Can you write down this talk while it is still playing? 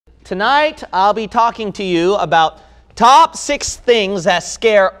Tonight, I'll be talking to you about top 6 things that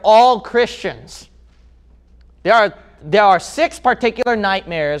scare all Christians. There are 6 particular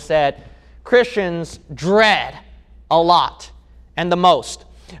nightmares that Christians dread a lot and the most.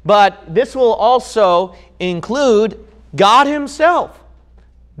 But this will also include God Himself.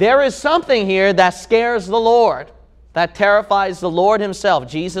 There is something here that scares the Lord, that terrifies the Lord Himself,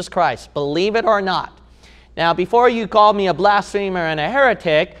 Jesus Christ, believe it or not. Now, before you call me a blasphemer and a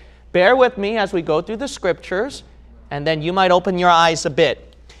heretic, bear with me as we go through the Scriptures, and then you might open your eyes a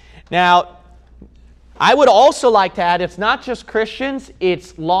bit. Now, I would also like to add, it's not just Christians,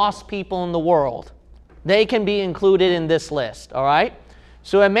 it's lost people in the world. They can be included in this list, all right?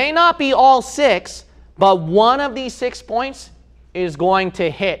 So it may not be all 6, but one of these 6 points is going to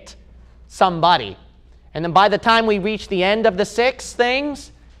hit somebody. And then by the time we reach the end of the 6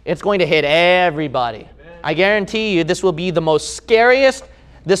 things, it's going to hit everybody. Amen. I guarantee you this will be the most scary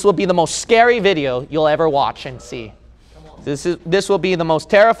video you'll ever watch and see. This will be the most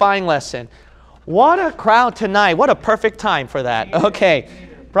terrifying lesson. What a crowd tonight. What a perfect time for that. Okay.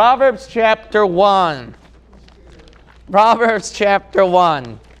 Proverbs chapter 1. Proverbs chapter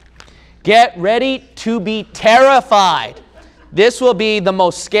 1. Get ready to be terrified. This will be the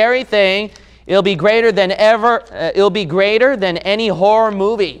most scary thing. It'll be greater than any horror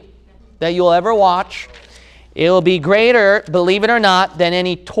movie that you'll ever watch. It'll be greater, believe it or not, than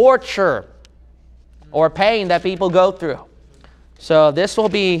any torture or pain that people go through. So this will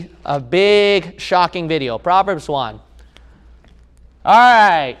be a big, shocking video. Proverbs 1. All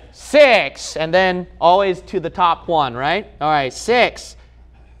right, 6, and then always to the top 1, right? All right, 6.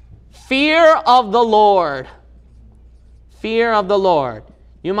 Fear of the Lord. Fear of the Lord.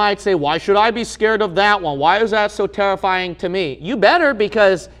 You might say, why should I be scared of that one? Why is that so terrifying to me? You better,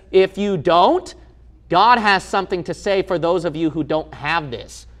 because if you don't, God has something to say for those of you who don't have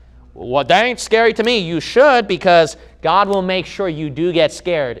this. Well, that ain't scary to me. You should, because God will make sure you do get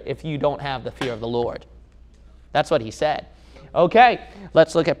scared if you don't have the fear of the Lord. That's what He said. Okay,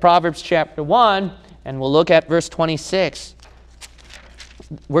 let's look at Proverbs chapter 1, and we'll look at verse 26.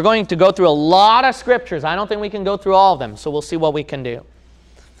 We're going to go through a lot of scriptures. I don't think we can go through all of them, so we'll see what we can do.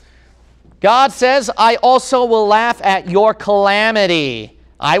 God says, I also will laugh at your calamity.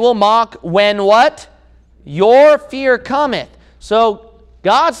 I will mock when what? Your fear cometh. So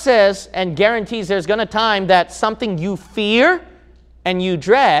God says and guarantees there's going to be a time that something you fear and you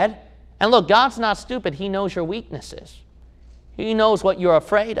dread. And look, God's not stupid. He knows your weaknesses. He knows what you're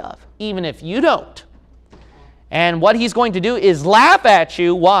afraid of, even if you don't. And what He's going to do is laugh at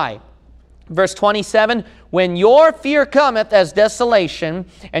you. Why? Verse 27, when your fear cometh as desolation,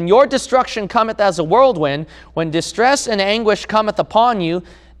 and your destruction cometh as a whirlwind, when distress and anguish cometh upon you,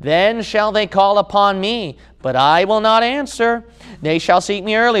 then shall they call upon me, but I will not answer. They shall seek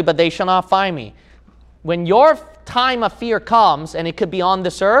me early, but they shall not find me. When your time of fear comes, and it could be on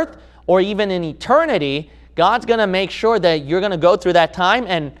this earth, or even in eternity, God's going to make sure that you're going to go through that time,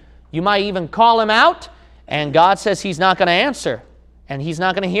 and you might even call Him out, and God says He's not going to answer, and He's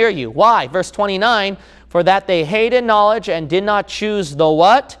not going to hear you. Why? Verse 29, for that they hated knowledge and did not choose the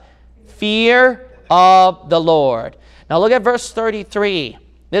what? Fear of the Lord. Now look at verse 33.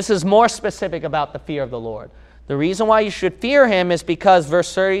 This is more specific about the fear of the Lord. The reason why you should fear Him is because,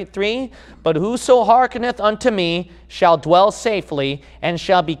 verse 33, but whoso hearkeneth unto me shall dwell safely, and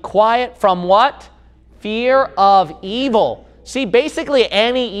shall be quiet from what? Fear of evil. See, basically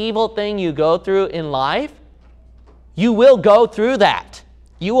any evil thing you go through in life, you will go through that.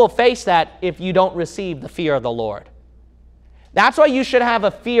 You will face that if you don't receive the fear of the Lord. That's why you should have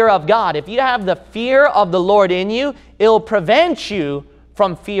a fear of God. If you have the fear of the Lord in you, it will prevent you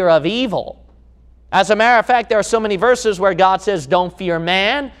from fear of evil. As a matter of fact, there are so many verses where God says, don't fear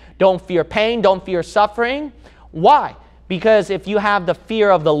man, don't fear pain, don't fear suffering. Why? Because if you have the fear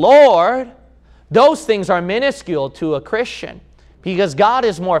of the Lord, those things are minuscule to a Christian, because God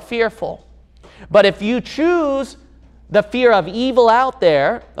is more fearful. But if you choose the fear of evil out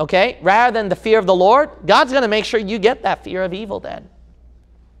there, okay, rather than the fear of the Lord, God's going to make sure you get that fear of evil then.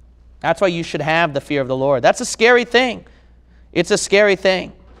 That's why you should have the fear of the Lord. That's a scary thing. It's a scary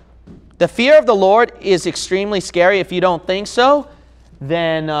thing. The fear of the Lord is extremely scary. If you don't think so,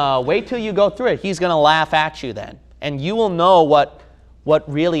 then wait till you go through it. He's going to laugh at you then. And you will know what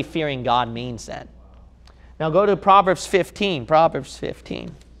really fearing God means then. Now go to Proverbs 15. Proverbs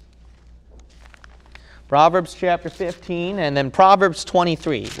 15. Proverbs chapter 15 and then Proverbs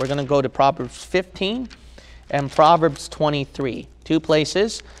 23. We're going to go to Proverbs 15 and Proverbs 23. 2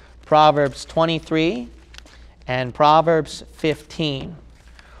 places. Proverbs 23 and Proverbs 15.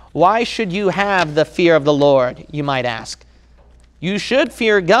 Why should you have the fear of the Lord, you might ask? You should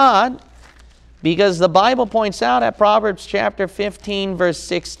fear God, because the Bible points out at Proverbs chapter 15, verse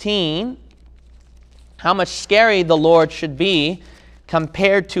 16, how much scary the Lord should be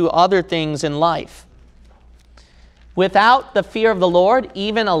compared to other things in life. Without the fear of the Lord,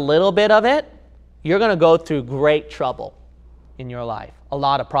 even a little bit of it, you're going to go through great trouble in your life, a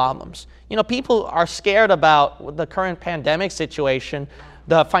lot of problems. You know, people are scared about the current pandemic situation,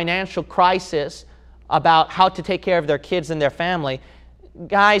 the financial crisis, about how to take care of their kids and their family.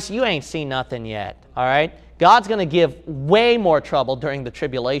 Guys, you ain't seen nothing yet, all right? God's going to give way more trouble during the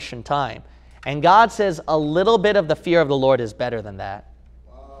tribulation time. And God says a little bit of the fear of the Lord is better than that.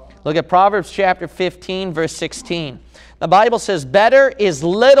 Wow. Look at Proverbs chapter 15, verse 16. The Bible says, better is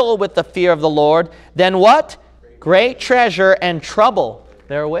little with the fear of the Lord than what? Great treasure and trouble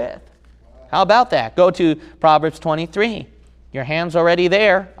therewith. How about that? Go to Proverbs 23. Your hand's already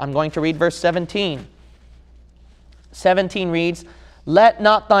there. I'm going to read verse 17. 17 reads, let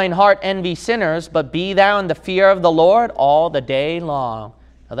not thine heart envy sinners, but be thou in the fear of the Lord all the day long.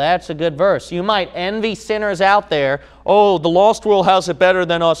 Now that's a good verse. You might envy sinners out there. Oh, the lost world has it better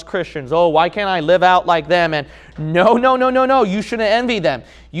than us Christians. Oh, why can't I live out like them? And no. You shouldn't envy them.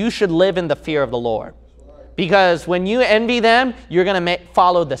 You should live in the fear of the Lord. Because when you envy them, you're going to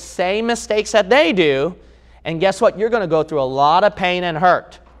follow the same mistakes that they do. And guess what? You're going to go through a lot of pain and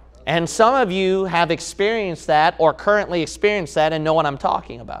hurt. And some of you have experienced that or currently experience that and know what I'm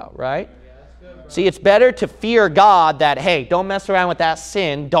talking about, right? See, it's better to fear God that, hey, don't mess around with that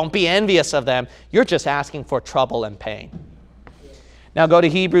sin. Don't be envious of them. You're just asking for trouble and pain. Now go to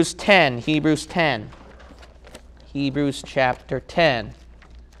Hebrews 10. Hebrews 10. Hebrews chapter 10.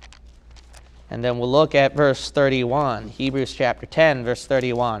 And then we'll look at verse 31. Hebrews chapter 10, verse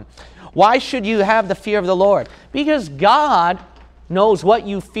 31. Why should you have the fear of the Lord? Because God knows what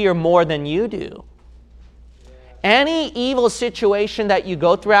you fear more than you do. Any evil situation that you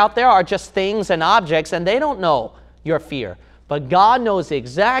go through out there are just things and objects, and they don't know your fear. But God knows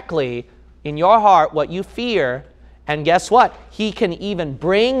exactly in your heart what you fear, and guess what? He can even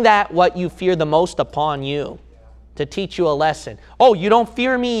bring that what you fear the most upon you to teach you a lesson. Oh, you don't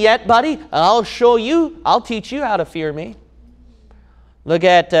fear me yet, buddy? I'll show you. I'll teach you how to fear me. Look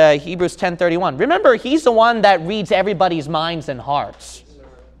at Hebrews 10:31. Remember, He's the one that reads everybody's minds and hearts.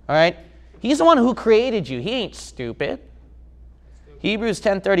 All right? He's the one who created you. He ain't stupid. Hebrews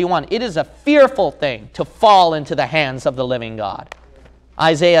 10:31. It is a fearful thing to fall into the hands of the living God.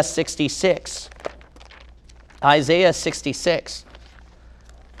 Isaiah 66. Isaiah 66.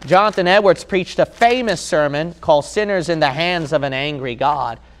 Jonathan Edwards preached a famous sermon called Sinners in the Hands of an Angry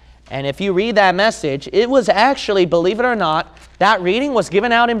God. And if you read that message, it was actually, believe it or not, that reading was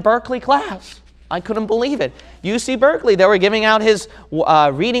given out in Berkeley class. I couldn't believe it. UC Berkeley, they were giving out his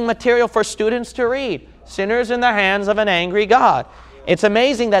reading material for students to read. Sinners in the hands of an angry God. It's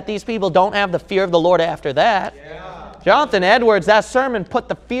amazing that these people don't have the fear of the Lord after that. Yeah. Jonathan Edwards, that sermon put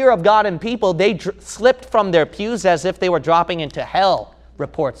the fear of God in people. They slipped from their pews as if they were dropping into hell,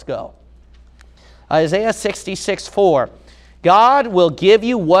 reports go. Isaiah 66:4. God will give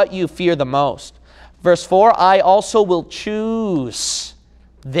you what you fear the most. Verse 4, I also will choose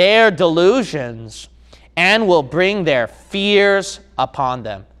their delusions and will bring their fears upon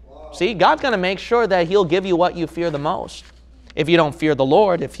them. Wow. See, God's going to make sure that He'll give you what you fear the most. If you don't fear the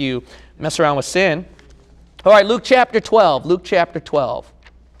Lord, if you mess around with sin. All right, Luke chapter 12. Luke chapter 12.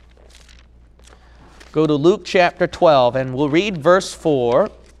 Go to Luke chapter 12 and we'll read verse 4.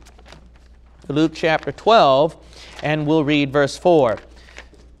 Luke chapter 12 and we'll read verse 4.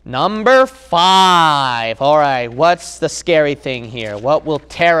 Number 5. All right, what's the scary thing here? What will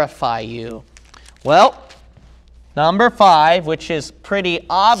terrify you? Well, number 5, which is pretty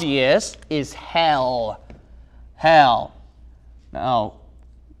obvious, is hell. Hell. Now,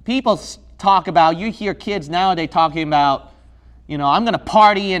 people talk about, you hear kids nowadays talking about, you know, I'm going to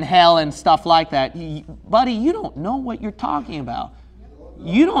party in hell and stuff like that. Buddy, you don't know what you're talking about.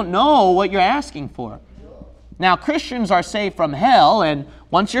 You don't know what you're asking for. Now, Christians are saved from hell, and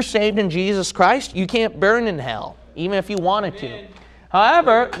once you're saved in Jesus Christ, you can't burn in hell, even if you wanted to.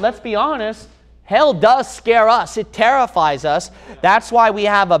 However, let's be honest, hell does scare us. It terrifies us. That's why we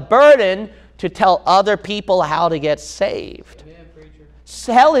have a burden to tell other people how to get saved.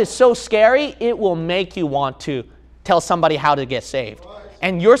 Hell is so scary, it will make you want to tell somebody how to get saved.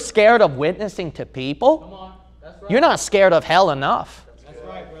 And you're scared of witnessing to people? You're not scared of hell enough.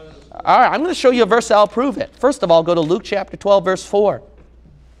 All right, I'm going to show you a verse that'll prove it. First of all, go to Luke chapter 12, verse 4.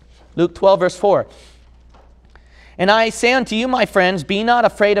 Luke 12, verse 4. And I say unto you, my friends, be not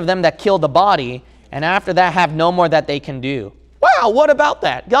afraid of them that kill the body, and after that have no more that they can do. Wow, what about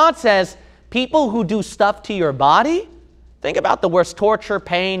that? God says, people who do stuff to your body, Think about the worst torture,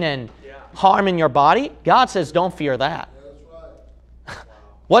 pain, and harm in your body. God says, don't fear that.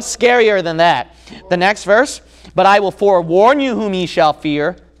 What's scarier than that? The next verse. But I will forewarn you whom ye shall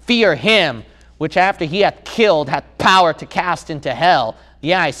fear. Fear him, which after he hath killed hath power to cast into hell.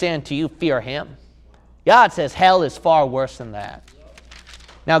 Yeah, I say unto you, fear him. God says hell is far worse than that.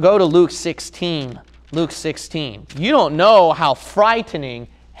 Now go to Luke 16. Luke 16. You don't know how frightening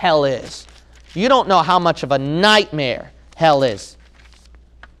hell is. You don't know how much of a nightmare hell is.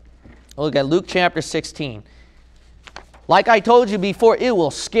 Look at Luke chapter 16. Like I told you before, it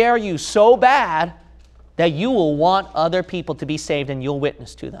will scare you so bad that you will want other people to be saved and you'll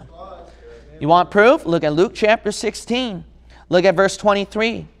witness to them. You want proof? Look at Luke chapter 16. Look at verse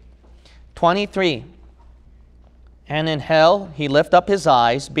 23. 23. And in hell he lift up his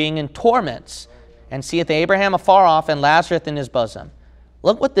eyes, being in torments, and seeth Abraham afar off and Lazarus in his bosom.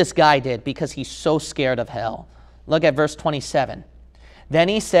 Look what this guy did because he's so scared of hell. Look at verse 27. Then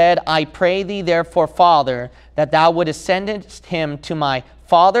he said, I pray thee therefore, Father, that thou wouldest send him to my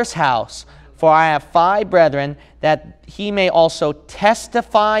father's house, for I have 5 brethren, that he may also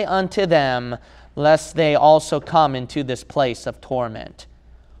testify unto them, lest they also come into this place of torment.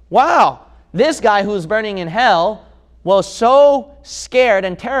 Wow! This guy who's burning in hell was so scared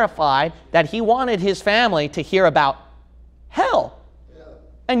and terrified that he wanted his family to hear about hell. Yeah.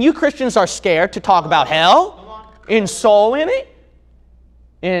 And you Christians are scared to talk about hell in soul winning,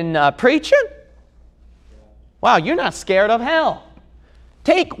 in preaching. Wow, you're not scared of hell.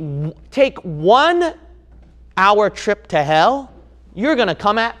 Take 1 hour trip to hell, you're going to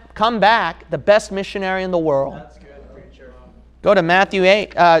come back the best missionary in the world. That's good, preacher. Go to Matthew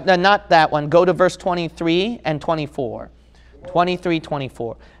 8, not that one. Go to verse 23 and 24. 23,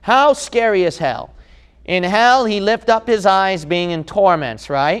 24. How scary is hell? In hell he lift up his eyes, being in torments,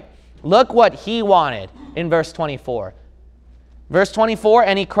 right? Look what he wanted in verse 24. Verse 24,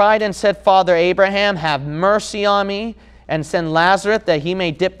 and he cried and said, Father Abraham, have mercy on me, and send Lazarus that he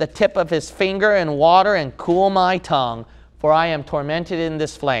may dip the tip of his finger in water and cool my tongue, for I am tormented in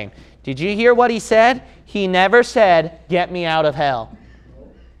this flame. Did you hear what he said? He never said, get me out of hell.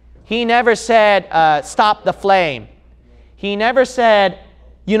 He never said, stop the flame. He never said,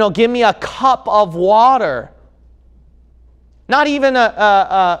 give me a cup of water. Not even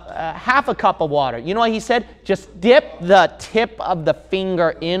a half a cup of water. You know what he said? Just dip the tip of the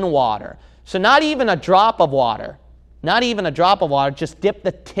finger in water. So not even a drop of water. Not even a drop of water. Just dip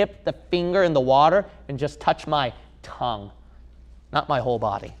the finger in the water and just touch my tongue. Not my whole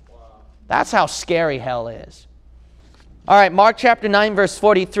body. That's how scary hell is. All right, Mark chapter 9, verse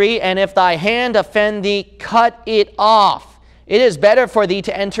 43. And if thy hand offend thee, cut it off. It is better for thee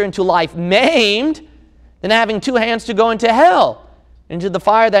to enter into life maimed than having 2 hands to go into hell, into the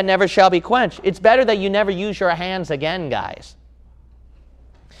fire that never shall be quenched. It's better that you never use your hands again, guys.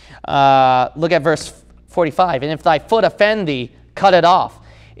 Look at verse 45. And if thy foot offend thee, cut it off.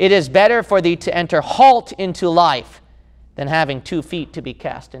 It is better for thee to enter halt into life than having 2 feet to be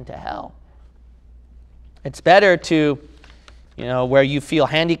cast into hell. It's better to, where you feel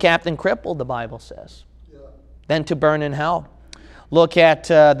handicapped and crippled, the Bible says, than to burn in hell. Look at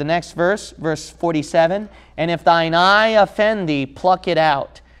the next verse, verse 47. And if thine eye offend thee, pluck it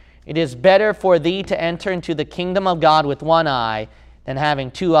out. It is better for thee to enter into the kingdom of God with 1 eye than having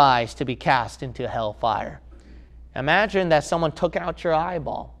 2 eyes to be cast into hellfire. Imagine that someone took out your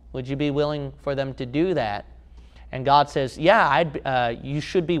eyeball. Would you be willing for them to do that? And God says, yeah, you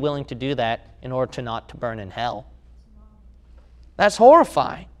should be willing to do that in order to not to burn in hell. That's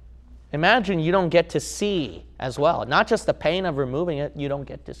horrifying. Imagine you don't get to see as well. Not just the pain of removing it, you don't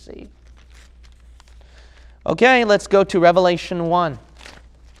get to see. Okay, let's go to Revelation 1.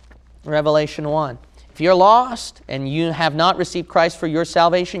 Revelation 1. If you're lost and you have not received Christ for your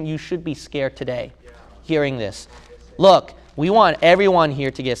salvation, you should be scared today hearing this. Look, we want everyone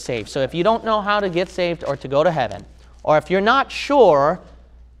here to get saved. So if you don't know how to get saved or to go to heaven, or if you're not sure,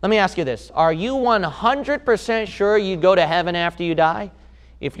 let me ask you this. Are you 100% sure you'd go to heaven after you die?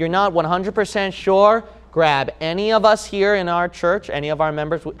 If you're not 100% sure, grab any of us here in our church, any of our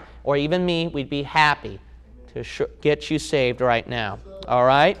members, or even me. We'd be happy to get you saved right now. All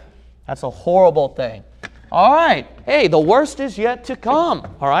right? That's a horrible thing. All right. Hey, the worst is yet to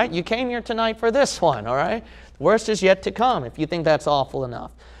come. All right? You came here tonight for this one. All right? The worst is yet to come, if you think that's awful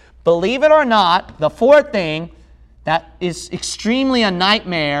enough. Believe it or not, the 4th thing that is extremely a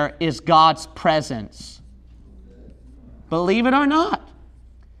nightmare is God's presence. Believe it or not.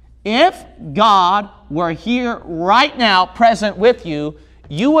 If God were here right now, present with you,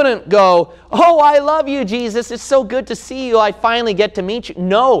 you wouldn't go, oh, I love you, Jesus. It's so good to see you. I finally get to meet you.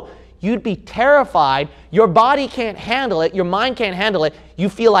 No, you'd be terrified. Your body can't handle it. Your mind can't handle it. You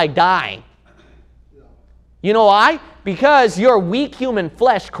feel like dying. You know why? Because your weak human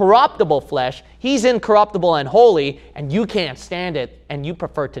flesh, corruptible flesh, he's incorruptible and holy, and you can't stand it, and you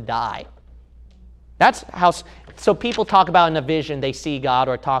prefer to die. That's how... So people talk about in a vision, they see God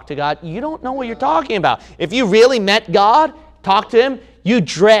or talk to God. You don't know what you're talking about. If you really met God, talk to him, you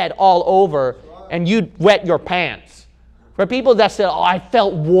dread all over, and you'd wet your pants. For people that say, oh, I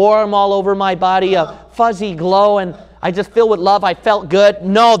felt warm all over my body, a fuzzy glow, and I just filled with love, I felt good.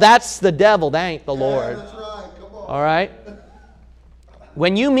 No, that's the devil. That ain't the Lord. That's right. Come on. All right?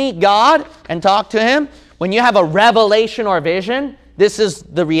 When you meet God and talk to him, when you have a revelation or vision, this is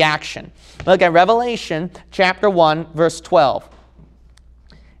the reaction. Look at Revelation chapter 1, verse 12.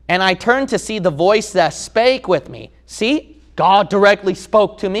 And I turned to see the voice that spake with me. See, God directly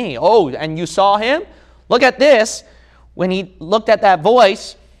spoke to me. Oh, and you saw him? Look at this. When he looked at that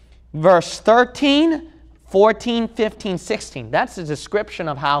voice, verse 13, 14, 15, 16. That's a description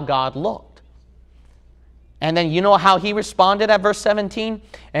of how God looked. And then you know how he responded at verse 17?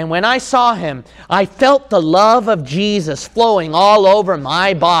 And when I saw him, I felt the love of Jesus flowing all over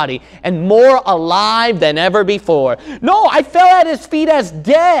my body and more alive than ever before. No, I fell at his feet as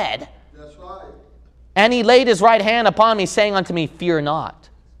dead. That's right. And he laid his right hand upon me, saying unto me, fear not.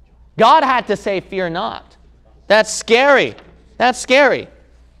 God had to say, fear not. That's scary. That's scary.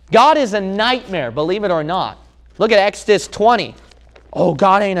 God is a nightmare, believe it or not. Look at Exodus 20. Oh,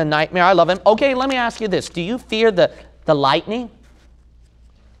 God ain't a nightmare. I love him. Okay, let me ask you this. Do you fear the lightning?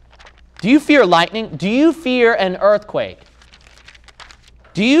 Do you fear lightning? Do you fear an earthquake?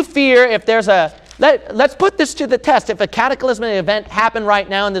 Do you fear if there's a... Let's put this to the test. If a cataclysmic event happened right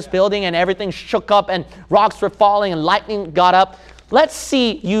now in this building and everything shook up and rocks were falling and lightning got up, let's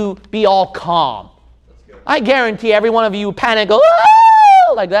see you be all calm. I guarantee every one of you panic, go,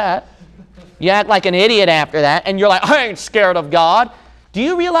 "Ah!" like that. You act like an idiot after that, and you're like, I ain't scared of God. Do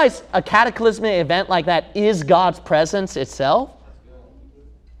you realize a cataclysmic event like that is God's presence itself?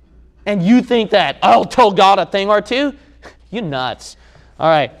 And you think that, I'll tell God a thing or two? You nuts. All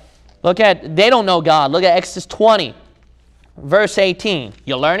right. Look at, they don't know God. Look at Exodus 20, verse 18.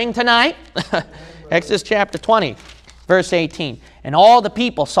 You learning tonight? Exodus chapter 20, verse 18. And all the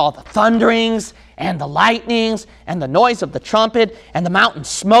people saw the thunderings and the lightnings and the noise of the trumpet and the mountain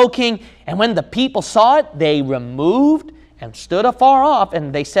smoking. And when the people saw it, they removed and stood afar off.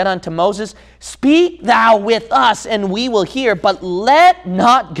 And they said unto Moses, speak thou with us, and we will hear. But let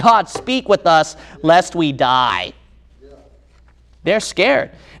not God speak with us, lest we die. Yeah. They're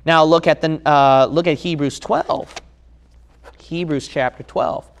scared. Now look at Hebrews 12. Hebrews chapter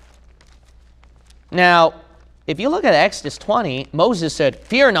 12. Now, if you look at Exodus 20, Moses said,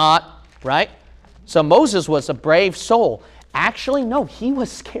 fear not, right? So Moses was a brave soul. Actually, no, he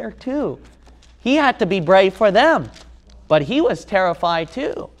was scared too. He had to be brave for them, but he was terrified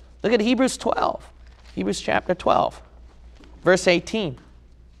too. Look at Hebrews 12. Hebrews chapter 12, verse 18.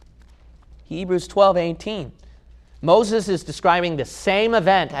 Hebrews 12, 18. Moses is describing the same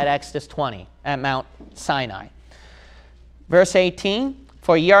event at Exodus 20 at Mount Sinai. Verse 18,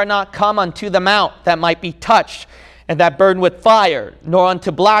 for ye are not come unto the mount that might be touched, and that burned with fire, nor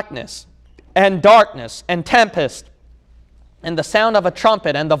unto blackness, and darkness, and tempest, and the sound of a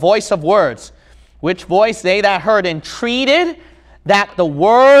trumpet, and the voice of words, which voice they that heard entreated that the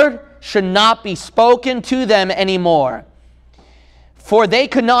word should not be spoken to them anymore. For they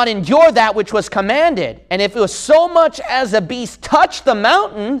could not endure that which was commanded. And if it was so much as a beast touch the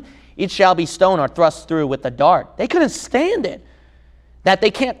mountain, it shall be stoned or thrust through with a dart. They couldn't stand it, that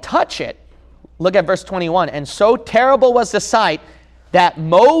they can't touch it. Look at verse 21. And so terrible was the sight that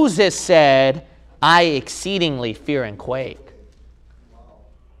Moses said, I exceedingly fear and quake.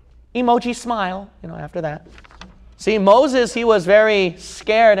 Emoji smile, after that. See, Moses, he was very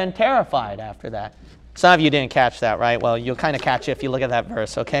scared and terrified after that. Some of you didn't catch that, right? Well, you'll kind of catch it if you look at that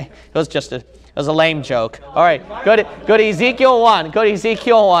verse, okay? It was a lame joke. All right, go to Ezekiel 1. Go to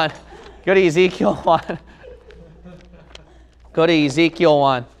Ezekiel 1. Go to Ezekiel 1. Go to Ezekiel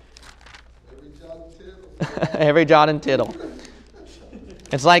 1. Every jot and tittle.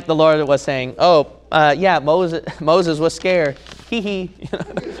 It's like the Lord was saying, yeah, Moses was scared. Hee hee.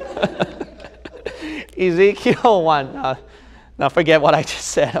 Ezekiel 1. Now forget what I just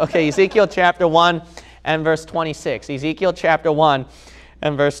said. Okay, Ezekiel chapter 1 and verse 26. Ezekiel chapter 1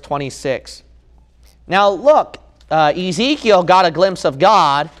 and verse 26. Now look, Ezekiel got a glimpse of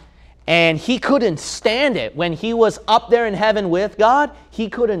God, and he couldn't stand it. When he was up there in heaven with God, he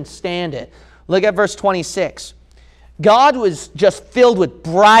couldn't stand it. Look at verse 26. God was just filled with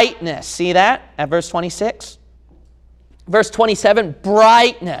brightness. See that at verse 26? Verse 27,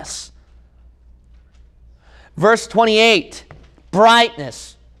 brightness. Verse 28,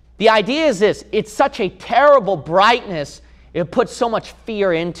 brightness. The idea is this. It's such a terrible brightness, it puts so much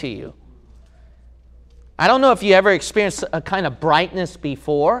fear into you. I don't know if you ever experienced a kind of brightness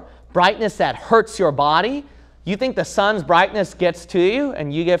before, brightness that hurts your body. You think the sun's brightness gets to you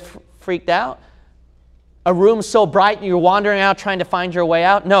and you get freaked out? A room so bright and you're wandering out trying to find your way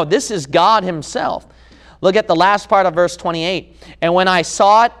out? No, this is God himself. Look at the last part of verse 28. And when I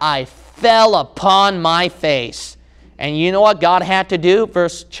saw it, I fell upon my face. And you know what God had to do?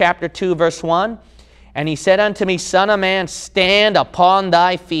 Chapter 2, verse 1. And he said unto me, Son of man, stand upon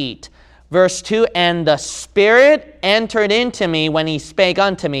thy feet. Verse 2, and the Spirit entered into me when he spake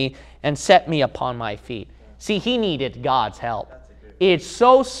unto me and set me upon my feet. See, he needed God's help. It's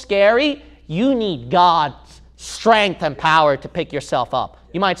so scary, you need God's strength and power to pick yourself up.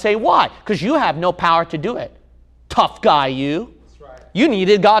 You might say, why? Because you have no power to do it. Tough guy, you. That's right. You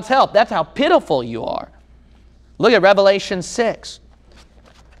needed God's help. That's how pitiful you are. Look at Revelation 6.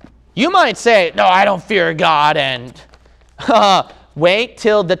 You might say, no, I don't fear God, and wait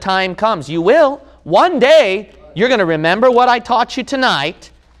till the time comes. You will. One day, you're going to remember what I taught you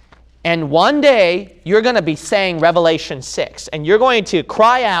tonight, and one day, you're going to be saying Revelation 6, and you're going to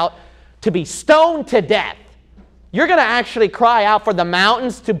cry out to be stoned to death. You're going to actually cry out for the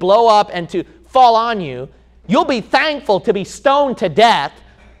mountains to blow up and to fall on you. You'll be thankful to be stoned to death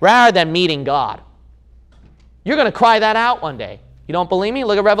rather than meeting God. You're going to cry that out one day. You don't believe me?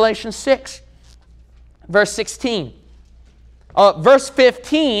 Look at Revelation 6, verse 16. Verse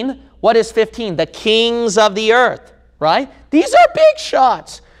 15, what is 15? The kings of the earth, right? These are big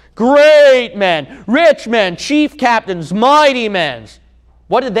shots. Great men, rich men, chief captains, mighty men.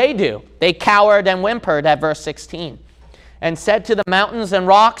 What did they do? They cowered and whimpered at verse 16 and said to the mountains and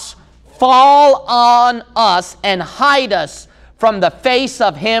rocks, fall on us and hide us from the face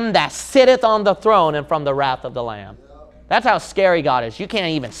of him that sitteth on the throne and from the wrath of the Lamb. That's how scary God is. You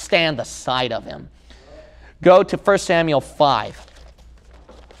can't even stand the sight of him. Go to 1 Samuel 5.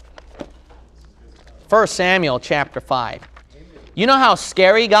 1 Samuel chapter 5. You know how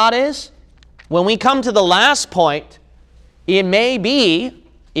scary God is? When we come to the last point, it may be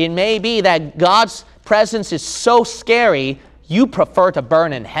that God's presence is so scary, you prefer to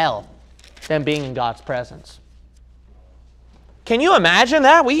burn in hell than being in God's presence. Can you imagine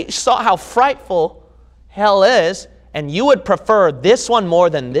that? We saw how frightful hell is, and you would prefer this one more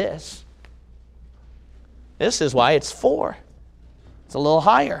than this. This is why it's 4. It's a little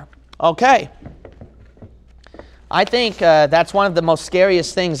higher. Okay. I think that's one of the most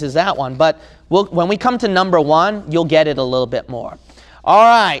scariest things is that one. But when we come to number 1, you'll get it a little bit more. All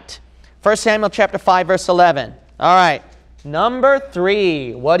right. 1 Samuel chapter 5, verse 11. All right. Number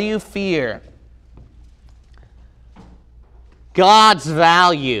 3. What do you fear? God's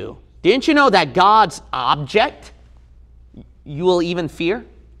value. Didn't you know that God's object you will even fear?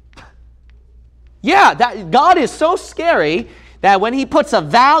 Yeah, that God is so scary that when he puts a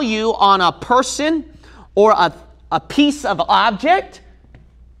value on a person or a piece of object,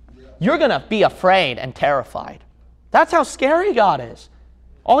 you're going to be afraid and terrified. That's how scary God is.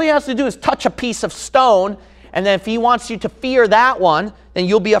 All he has to do is touch a piece of stone, and then if he wants you to fear that one, then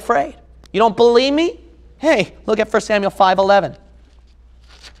you'll be afraid. You don't believe me? Hey, look at 1 Samuel 5:11.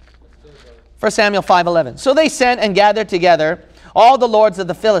 1 Samuel 5:11. So they sent and gathered together all the lords of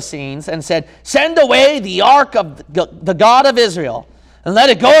the Philistines and said, send away the ark of the God of Israel, and let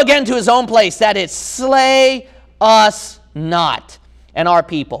it go again to his own place, that it slay us not and our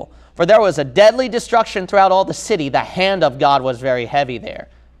people. For there was a deadly destruction throughout all the city. The hand of God was very heavy there.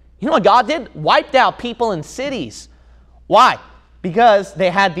 You know what God did? Wiped out people in cities. Why? Because they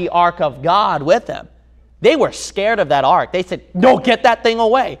had the ark of God with them. They were scared of that ark. They said, no, get that thing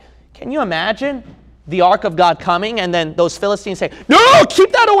away. Can you imagine the ark of God coming and then those Philistines say, no,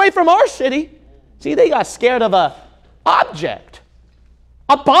 keep that away from our city? See, they got scared of an object,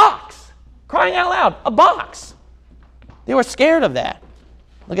 a box, crying out loud, a box. They were scared of that.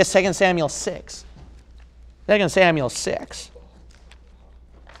 Look at 2 Samuel 6. 2 Samuel 6.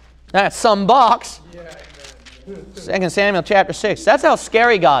 That's some box. 2 Samuel chapter 6. That's how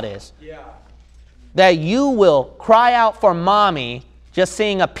scary God is. That you will cry out for mommy just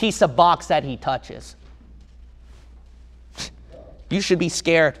seeing a piece of box that he touches. You should be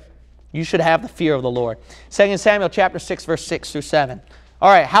scared. You should have the fear of the Lord. 2 Samuel chapter 6, verse 6 through 7. All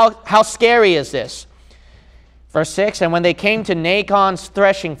right, how scary is this? Verse 6, and when they came to Nachon's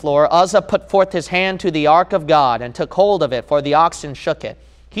threshing floor, Uzzah put forth his hand to the ark of God and took hold of it, for the oxen shook it.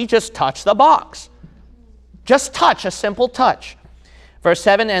 He just touched the box. Just touch, a simple touch. Verse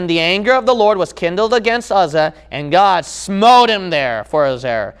 7, and the anger of the Lord was kindled against Uzzah, and God smote him there for his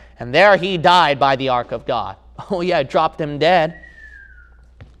error. And there he died by the ark of God. Oh yeah, dropped him dead.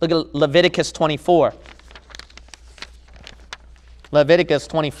 Look at Leviticus 24. Leviticus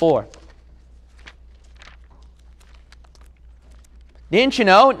 24. Didn't you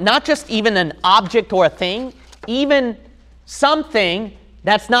know? Not just even an object or a thing, even something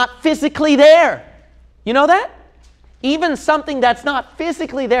that's not physically there. You know that? Even something that's not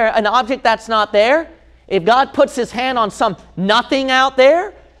physically there, an object that's not there, if God puts his hand on some nothing out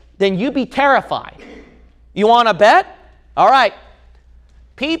there, then you be terrified. You want to bet? All right.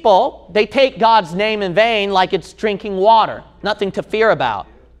 People, they take God's name in vain like it's drinking water. Nothing to fear about.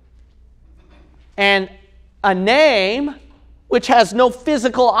 And a name which has no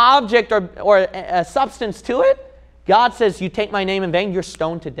physical object or a substance to it, God says, you take my name in vain, you're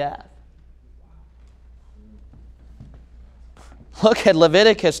stoned to death. Look at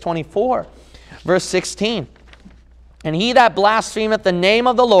Leviticus 24, verse 16. And he that blasphemeth the name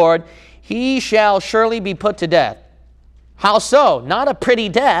of the Lord, he shall surely be put to death. How so? Not a pretty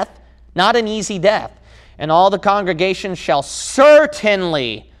death, not an easy death. And all the congregation shall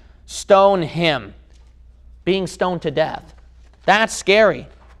certainly stone him, being stoned to death. That's scary.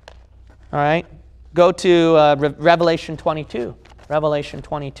 All right. Go to Revelation 22. Revelation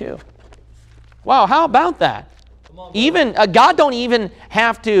 22. Wow, how about that? Even God don't even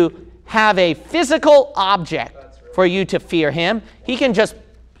have to have a physical object for you to fear him. He can just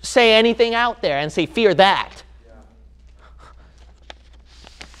say anything out there and say, fear that.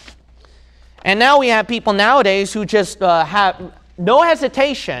 And now we have people nowadays who just have no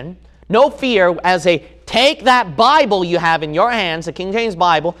hesitation, no fear, as a take that Bible you have in your hands, the King James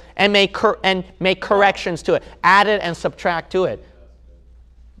Bible, and make corrections to it, add it and subtract to it.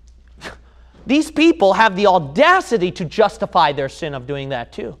 These people have the audacity to justify their sin of doing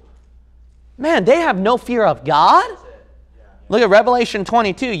that too. Man, they have no fear of God. Look at Revelation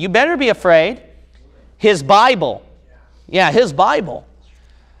 22. You better be afraid. His Bible. Yeah, his Bible.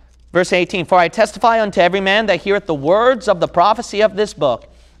 Verse 18, for I testify unto every man that heareth the words of the prophecy of this book.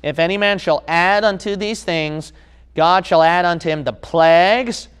 If any man shall add unto these things, God shall add unto him the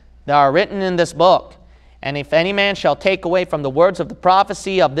plagues that are written in this book. And if any man shall take away from the words of the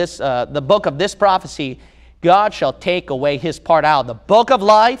prophecy of this, the book of this prophecy, God shall take away his part out of the book of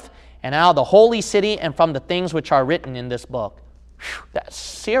life and out of the holy city and from the things which are written in this book. Whew, that's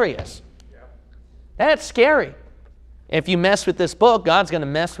serious. That's scary. If you mess with this book, God's going to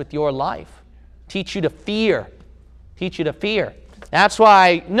mess with your life. Teach you to fear. Teach you to fear. That's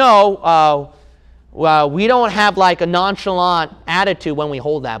why, no, we don't have like a nonchalant attitude when we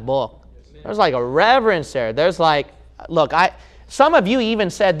hold that book. There's like a reverence there. There's like, look, some of you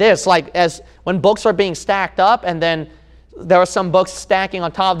even said this, like as when books are being stacked up and then there are some books stacking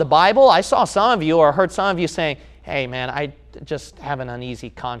on top of the Bible, I saw some of you or heard some of you saying, hey man, I just have an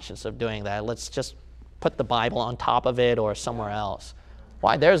uneasy conscience of doing that. Let's just put the Bible on top of it or somewhere else.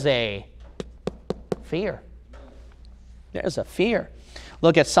 Why? There's a fear. There's a fear.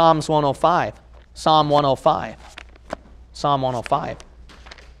 Look at Psalms 105. Psalm 105. Psalm 105.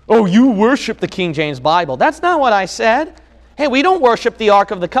 Oh, you worship the King James Bible. That's not what I said. Hey, we don't worship the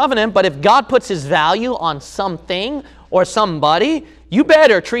Ark of the Covenant, but if God puts his value on something or somebody, you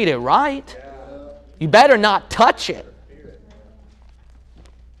better treat it right. You better not touch it.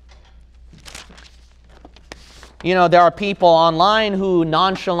 You know, there are people online who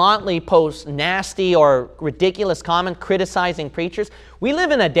nonchalantly post nasty or ridiculous comments criticizing preachers. We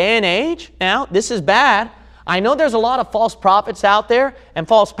live in a day and age now. This is bad. I know there's a lot of false prophets out there and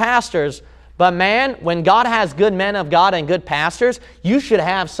false pastors, but man, when God has good men of God and good pastors, you should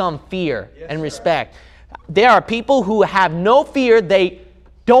have some fear and respect. There are people who have no fear. They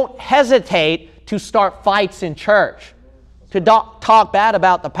don't hesitate to start fights in church, to talk bad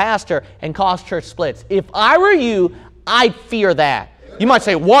about the pastor and cause church splits. If I were you, I'd fear that. You might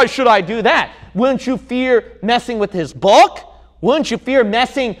say, why should I do that? Wouldn't you fear messing with his book? Wouldn't you fear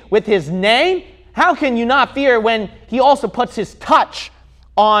messing with his name? How can you not fear when he also puts his touch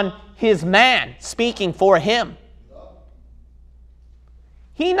on his man speaking for him?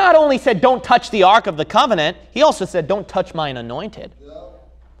 He not only said, don't touch the Ark of the Covenant, he also said, don't touch mine anointed.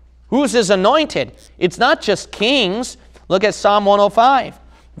 Who's his anointed? It's not just kings. Look at Psalm 105,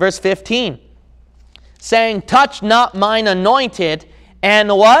 verse 15. Saying, touch not mine anointed, and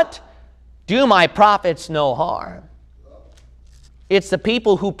what? Do my prophets no harm. It's the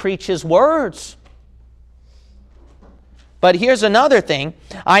people who preach his words. But here's another thing.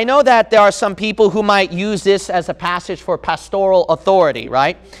 I know that there are some people who might use this as a passage for pastoral authority,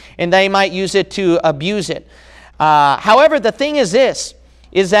 right? And they might use it to abuse it. However, the thing is this,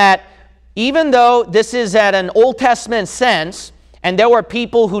 is that even though this is at an Old Testament sense, and there were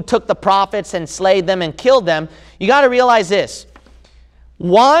people who took the prophets and slayed them and killed them, you got to realize this.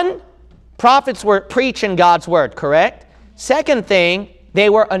 One, prophets were preaching God's word, correct? Second thing, they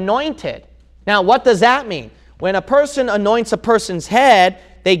were anointed. Now, what does that mean? When a person anoints a person's head,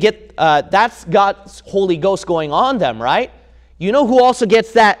 they get, that's God's Holy Ghost going on them, right? You know who also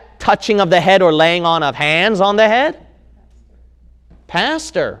gets that touching of the head or laying on of hands on the head?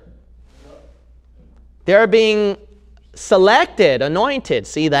 Pastor. They're being selected, anointed.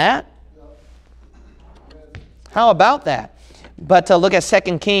 See that? How about that? But look at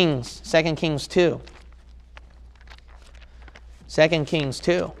 2 Kings 2. 2 Kings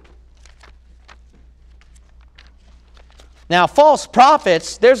 2. Now, false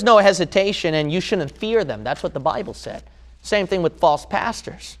prophets, there's no hesitation, and you shouldn't fear them. That's what the Bible said. Same thing with false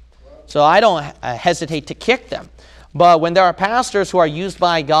pastors. So I don't hesitate to kick them. But when there are pastors who are used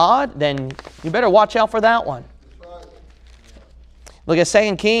by God, then you better watch out for that one. Look at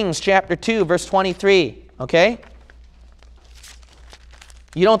 2 Kings chapter 2, verse 23. Okay?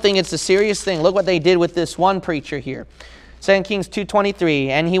 You don't think it's a serious thing. Look what they did with this one preacher here. 2 Kings 2:23,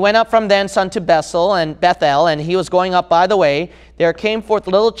 and he went up from thence unto Bethel, and he was going up by the way. There came forth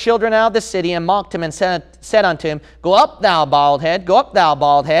little children out of the city, and mocked him, and said unto him, Go up, thou bald head, go up, thou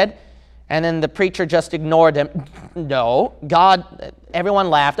bald head. And then the preacher just ignored him. No, God,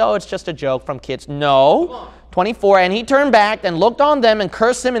 everyone laughed. Oh, it's just a joke from kids. No. 24, and he turned back and looked on them and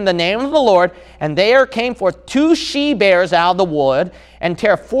cursed them in the name of the Lord. And there came forth 2 she-bears out of the wood, and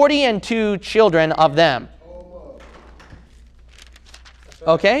tear 42 children of them.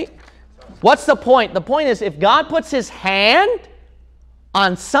 Okay? What's the point? The point is, if God puts his hand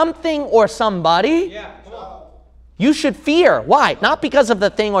on something or somebody, you should fear. Why? Not because of the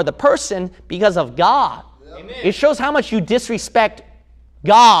thing or the person, because of God. Amen. It shows how much you disrespect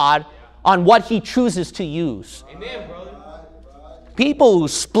God on what he chooses to use. Amen, brother. People who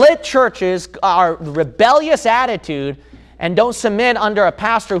split churches are rebellious attitude and don't submit under a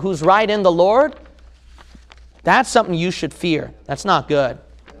pastor who's right in the Lord, that's something you should fear. That's not good.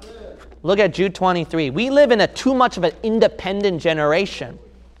 Look at Jude 23. We live in too much of an independent generation.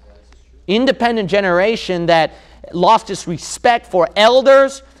 Independent generation that lost its respect for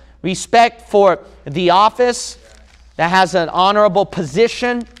elders, respect for the office that has an honorable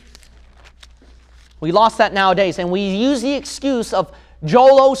position. We lost that nowadays, and we use the excuse of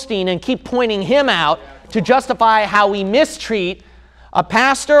Joel Osteen and keep pointing him out to justify how we mistreat a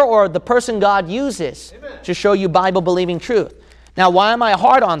pastor or the person God uses to show you Bible-believing truth. Now, why am I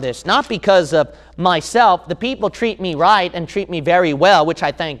hard on this? Not because of myself. The people treat me right and treat me very well, which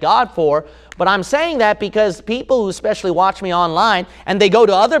I thank God for. But I'm saying that because people who especially watch me online and they go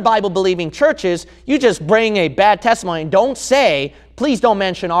to other Bible-believing churches, you just bring a bad testimony and don't say, please don't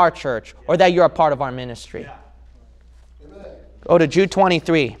mention our church or that you're a part of our ministry. Go to Jude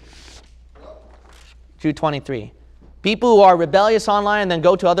 23. Jude 23. People who are rebellious online and then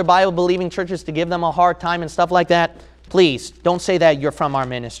go to other Bible-believing churches to give them a hard time and stuff like that, please don't say that you're from our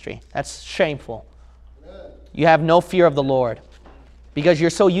ministry. That's shameful. You have no fear of the Lord because you're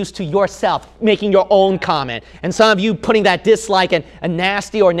so used to yourself making your own comment. And some of you putting that dislike and a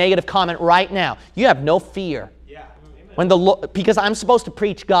nasty or negative comment right now. You have no fear. When because I'm supposed to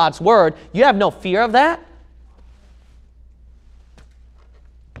preach God's word, you have no fear of that?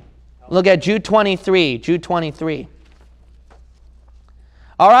 Look at Jude 23. Jude 23.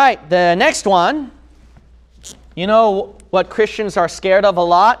 All right, the next one. You know what Christians are scared of a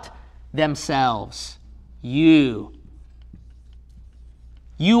lot? Themselves. You.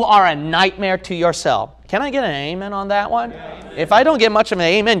 You are a nightmare to yourself. Can I get an amen on that one? Yeah, if I don't get much of an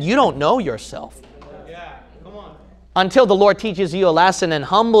amen, you don't know yourself. Yeah, come on. Until the Lord teaches you a lesson and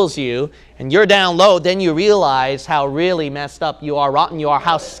humbles you, and you're down low, then you realize how really messed up you are, rotten you are,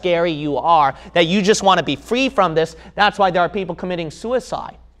 how scary you are, that you just want to be free from this. That's why there are people committing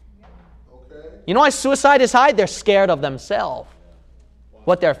suicide. You know why suicide is high? They're scared of themselves.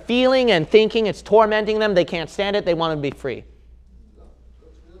 What they're feeling and thinking, it's tormenting them. They can't stand it. They want to be free.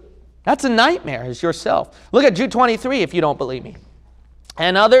 That's a nightmare, is yourself. Look at Jude 23 if you don't believe me.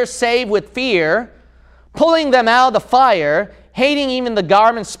 And others save with fear, pulling them out of the fire, hating even the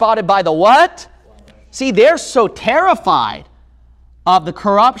garments spotted by the what? See, they're so terrified of the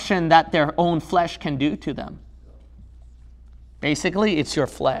corruption that their own flesh can do to them. Basically, it's your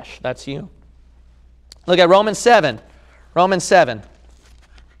flesh. That's you. Look at Romans 7. Romans 7.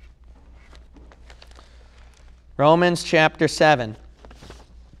 Romans chapter 7.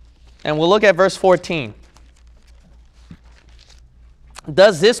 And we'll look at verse 14.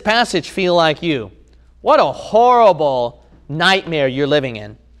 Does this passage feel like you? What a horrible nightmare you're living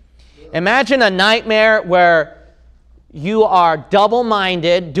in. Imagine a nightmare where you are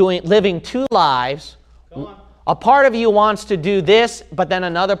double-minded, living two lives. A part of you wants to do this, but then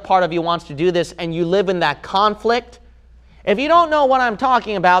another part of you wants to do this, and you live in that conflict. If you don't know what I'm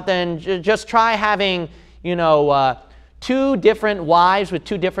talking about, then just try having, two different wives with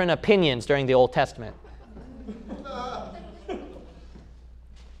two different opinions during the Old Testament.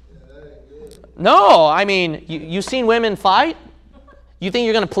 No, I mean, you've seen women fight? You think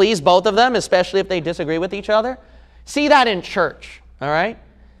you're going to please both of them, especially if they disagree with each other? See that in church, all right?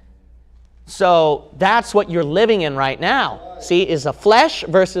 So that's what you're living in right now. See, is the flesh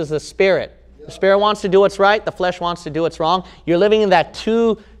versus the spirit. The spirit wants to do what's right. The flesh wants to do what's wrong. You're living in that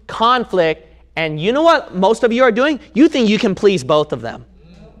two conflict. And you know what most of you are doing? You think you can please both of them.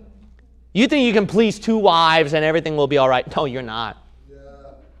 You think you can please two wives and everything will be all right. No, you're not. Yeah,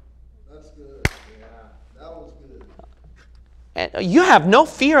 that's good. Yeah, that was good. And you have no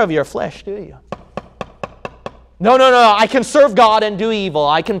fear of your flesh, do you? No. I can serve God and do evil.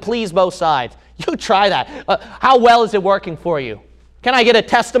 I can please both sides. You try that. How well is it working for you? Can I get a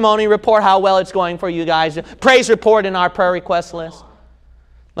testimony report how well it's going for you guys? Praise report in our prayer request list.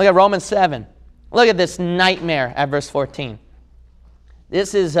 Look at Romans 7. Look at this nightmare at verse 14.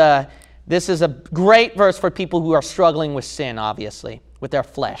 This is a great verse for people who are struggling with sin, obviously, with their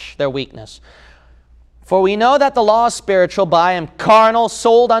flesh, their weakness. For we know that the law is spiritual, but I am carnal,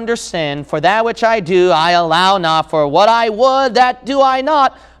 sold under sin. For that which I do, I allow not. For what I would, that do I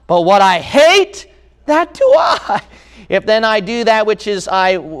not. But what I hate, that do I. If then I do that which is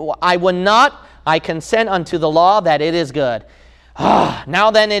I would not, I consent unto the law that it is good.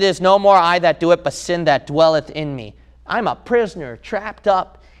 Now then it is no more I that do it, but sin that dwelleth in me. I'm a prisoner, trapped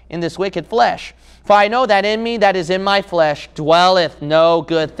up in this wicked flesh. For I know that in me, that is in my flesh, dwelleth no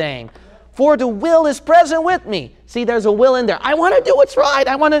good thing. For the will is present with me. See, there's a will in there. I want to do what's right.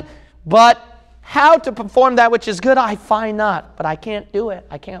 But how to perform that which is good, I find not. But I can't do it.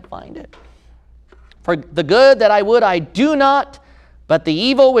 I can't find it. For the good that I would, I do not. But the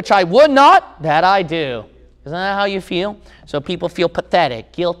evil which I would not, that I do. Isn't that how you feel? So people feel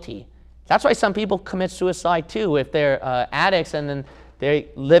pathetic, guilty. That's why some people commit suicide too. If they're addicts and then they're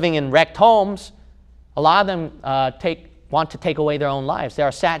living in wrecked homes, a lot of them want to take away their own lives. There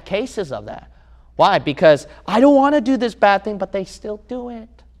are sad cases of that. Why? Because I don't want to do this bad thing, but they still do it.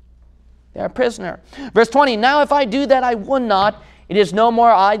 They're a prisoner. Verse 20, now if I do that I would not, it is no more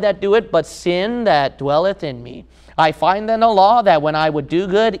I that do it, but sin that dwelleth in me. I find then a law that when I would do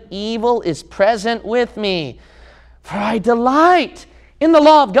good, evil is present with me. For I delight in the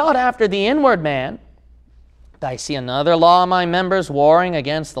law of God after the inward man. I see another law in my members warring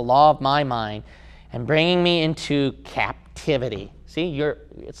against the law of my mind and bringing me into captivity. See,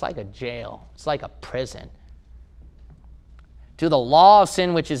 it's like a jail. It's like a prison. To the law of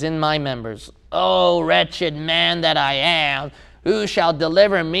sin which is in my members. Oh, wretched man that I am, who shall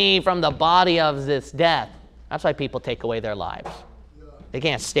deliver me from the body of this death? That's why people take away their lives. They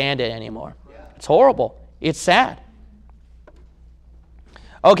can't stand it anymore. It's horrible. It's sad.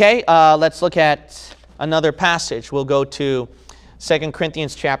 Okay, let's look at another passage. We'll go to 2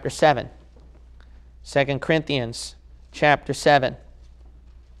 Corinthians chapter 7. 2 Corinthians chapter 7.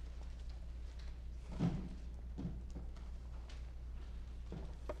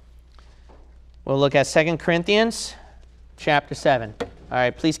 We'll look at 2 Corinthians chapter 7. All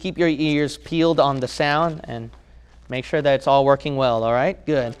right, please keep your ears peeled on the sound and make sure that it's all working well, all right?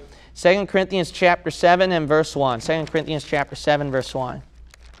 Good. 2 Corinthians chapter 7 and verse 1. 2 Corinthians chapter 7, verse 1.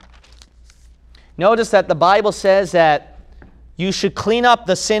 Notice that the Bible says that you should clean up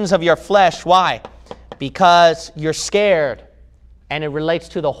the sins of your flesh. Why? Because you're scared, and it relates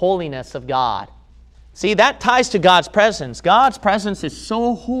to the holiness of God. See, that ties to God's presence. God's presence is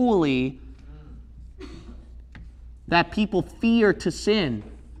so holy that people fear to sin.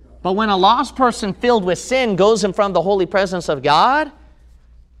 But when a lost person filled with sin goes in front of the holy presence of God,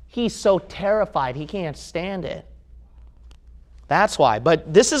 he's so terrified he can't stand it. That's why.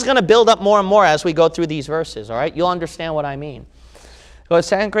 But this is going to build up more and more as we go through these verses, all right? You'll understand what I mean. Go to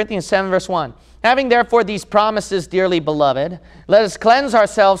 2 Corinthians 7, verse 1. Having therefore these promises, dearly beloved, let us cleanse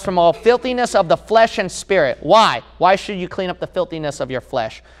ourselves from all filthiness of the flesh and spirit. Why? Why should you clean up the filthiness of your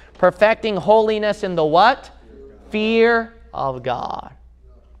flesh? Perfecting holiness in the what? Fear of God.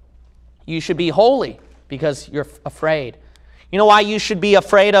 You should be holy because you're afraid. You know why you should be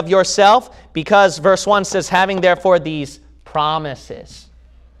afraid of yourself? Because verse 1 says, having therefore these promises.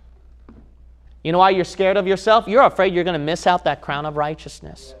 You know why you're scared of yourself? You're afraid you're going to miss out that crown of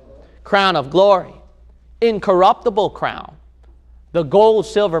righteousness, crown of glory, incorruptible crown, the gold,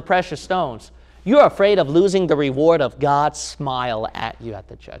 silver, precious stones. You're afraid of losing the reward of God's smile at you at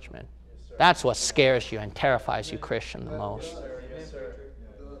the judgment. That's what scares you and terrifies you, Christian, the most. Yes, sir.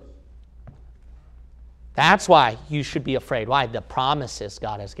 That's why you should be afraid. Why? The promises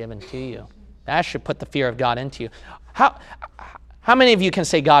God has given to you. That should put the fear of God into you. How many of you can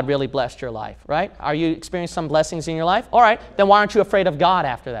say God really blessed your life, right? Are you experiencing some blessings in your life? All right, then why aren't you afraid of God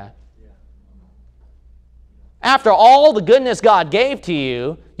after that? After all the goodness God gave to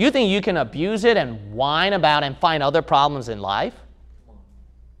you, you think you can abuse it and whine about and find other problems in life?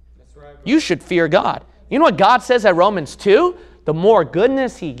 That's right. You should fear God. You know what God says at Romans 2? The more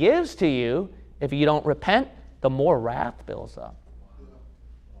goodness He gives to you, if you don't repent, the more wrath builds up.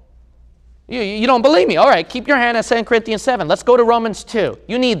 You don't believe me? All right, keep your hand at 2 Corinthians 7. Let's go to Romans 2.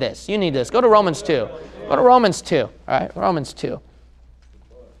 You need this. You need this. Go to Romans 2. Go to Romans 2. All right, Romans 2.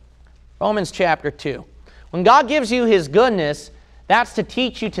 Romans chapter 2. When God gives you His goodness, that's to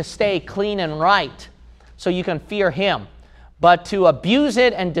teach you to stay clean and right so you can fear Him. But to abuse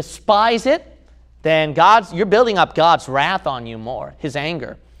it and despise it, then you're building up God's wrath on you more, His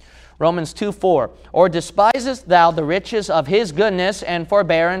anger. Romans 2:4. Or despisest thou the riches of His goodness and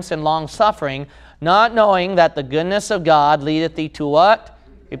forbearance and long-suffering, not knowing that the goodness of God leadeth thee to what?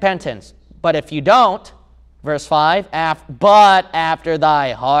 Repentance. But if you don't, verse 5, but after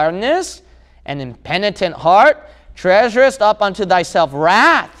thy hardness and impenitent heart, treasurest up unto thyself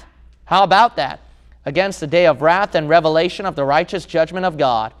wrath. How about that? Against the day of wrath and revelation of the righteous judgment of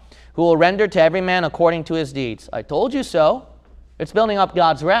God, who will render to every man according to his deeds. I told you so. It's building up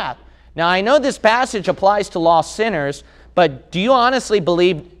God's wrath. Now, I know this passage applies to lost sinners, but do you honestly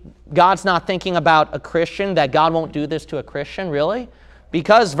believe God's not thinking about a Christian, that God won't do this to a Christian, really?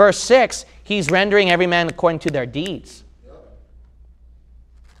 Because verse 6, He's rendering every man according to their deeds.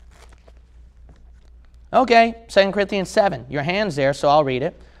 Okay, 2 Corinthians 7. Your hand's there, so I'll read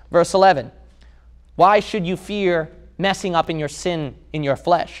it. Verse 11. Why should you fear messing up in your sin in your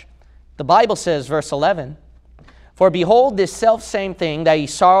flesh? The Bible says, verse 11, for behold, this selfsame thing that ye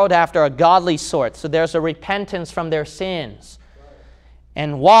sorrowed after a godly sort. So there's a repentance from their sins.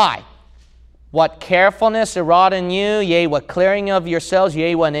 And why? What carefulness it wrought in you, yea, what clearing of yourselves,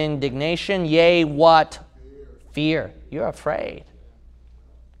 yea, what indignation, yea, what fear. You're afraid.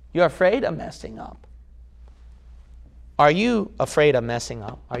 You're afraid of messing up. Are you afraid of messing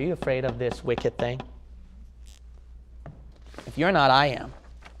up? Are you afraid of this wicked thing? If you're not, I am.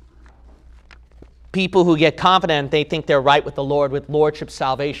 People who get confident, they think they're right with the Lord, with lordship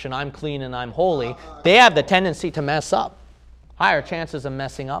salvation, I'm clean and I'm holy, they have the tendency to mess up. Higher chances of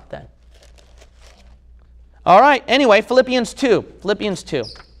messing up then. All right, anyway, Philippians 2. Philippians 2.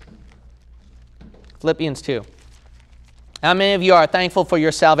 Philippians 2. How many of you are thankful for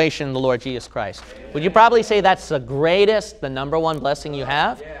your salvation in the Lord Jesus Christ? Would you probably say that's the greatest, the number one blessing you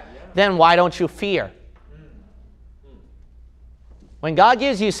have? Then why don't you fear? When God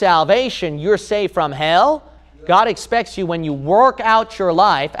gives you salvation, you're saved from hell. God expects you, when you work out your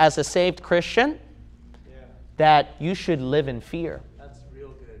life as a saved Christian, that you should live in fear. That's real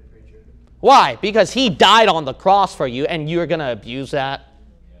good, preacher. Why? Because He died on the cross for you, and you're going to abuse that.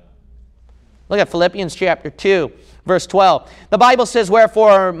 Look at Philippians chapter 2, verse 12. The Bible says,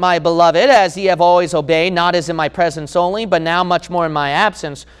 wherefore, my beloved, as ye have always obeyed, not as in my presence only, but now much more in my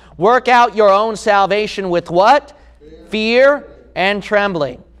absence, work out your own salvation with what? Fear and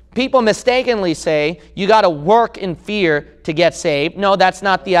trembling. People mistakenly say you got to work in fear to get saved. No, that's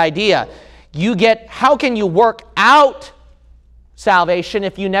not the idea. How can you work out salvation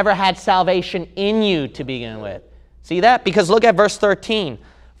if you never had salvation in you to begin with? See that? Because look at verse 13.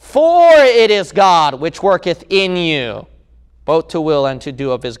 For it is God which worketh in you, both to will and to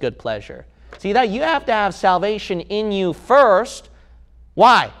do of His good pleasure. See that? You have to have salvation in you first.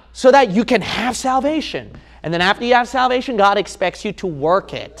 Why? So that you can have salvation. And then after you have salvation, God expects you to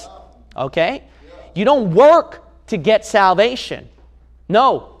work it. Okay? You don't work to get salvation.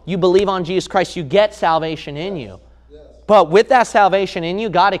 No, you believe on Jesus Christ, you get salvation in you. But with that salvation in you,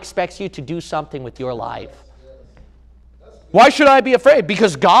 God expects you to do something with your life. Why should I be afraid?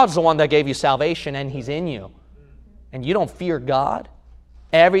 Because God's the one that gave you salvation and He's in you. And you don't fear God.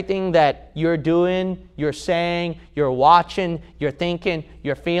 Everything that you're doing, you're saying, you're watching, you're thinking,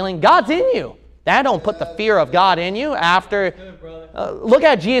 you're feeling, God's in you. That don't put the fear of God in you after. Look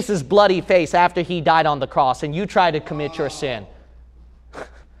at Jesus' bloody face after He died on the cross and you try to commit your sin.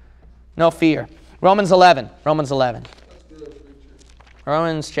 No fear. Romans 11. Romans 11.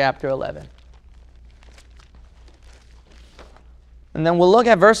 Romans chapter 11. And then we'll look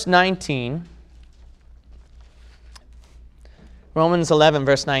at verse 19. Romans 11,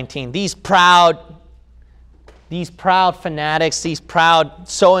 verse 19. These proud fanatics, these proud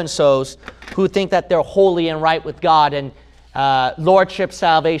so-and-sos who think that they're holy and right with God and lordship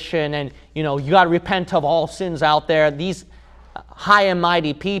salvation and you know, you got to repent of all sins out there. These high and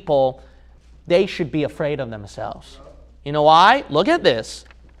mighty people, they should be afraid of themselves. You know why? Look at this.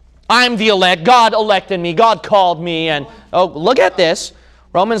 I'm the elect. God elected me. God called me. And oh, look at this.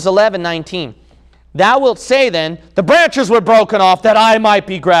 Romans 11:19. Thou wilt say then, the branches were broken off that I might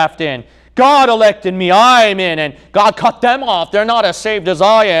be grafted in. God elected me. I'm in. And God cut them off. They're not as saved as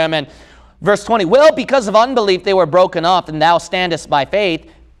I am. And verse 20. Well, because of unbelief they were broken off, and thou standest by faith.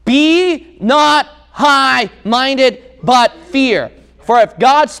 Be not high-minded, but fear. For if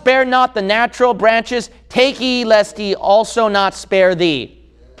God spared not the natural branches, take heed lest he also not spare thee.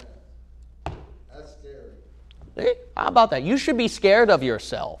 Yeah. That's scary. See? How about that? You should be scared of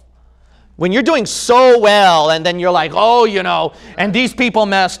yourself. When you're doing so well, and then you're like, oh, you know, and these people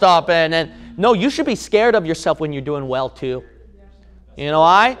messed up, and no, you should be scared of yourself when you're doing well too. You know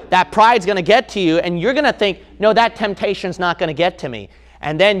why? That pride's going to get to you, and you're going to think, no, that temptation's not going to get to me.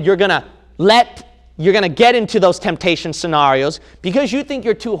 And then you're going to get into those temptation scenarios because you think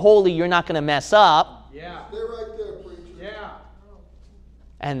you're too holy, you're not going to mess up. Yeah. Stay right there, preacher. Yeah.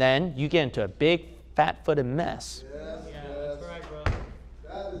 And then you get into a big, fat-footed mess. Yes, Yeah, yes. that's right, brother.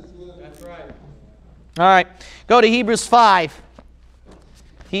 That is good. That's right. All right, go to Hebrews 5.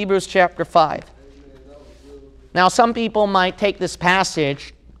 Hebrews chapter 5. Amen. That was good. Now, some people might take this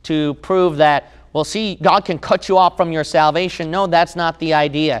passage to prove that, well, see, God can cut you off from your salvation. No, that's not the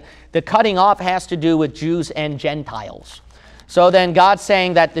idea. The cutting off has to do with Jews and Gentiles. So then God's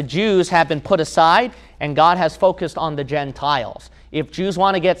saying that the Jews have been put aside, and God has focused on the Gentiles. If Jews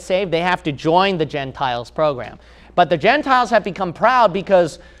want to get saved, they have to join the Gentiles program. But the Gentiles have become proud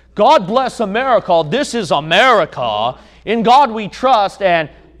because God bless America. This is America. In God we trust. And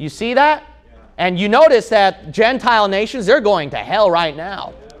you see that? And you notice that Gentile nations, they're going to hell right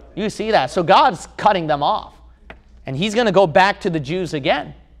now. You see that. So God's cutting them off. And he's going to go back to the Jews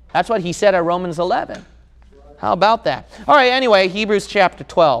again. That's what he said at Romans 11. How about that? All right, anyway, Hebrews chapter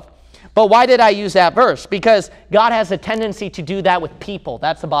 12. But why did I use that verse? Because God has a tendency to do that with people.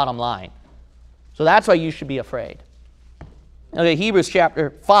 That's the bottom line. So that's why you should be afraid. Okay, Hebrews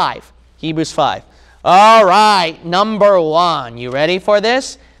chapter 5. Hebrews 5. All right, number 1. You ready for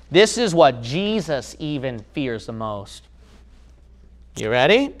this? This is what Jesus even fears the most. You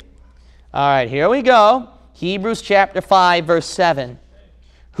ready? All right, here we go. Hebrews chapter 5, verse 7.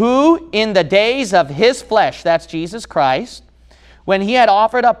 Who in the days of his flesh, that's Jesus Christ, when he had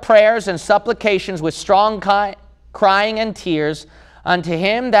offered up prayers and supplications with strong crying and tears unto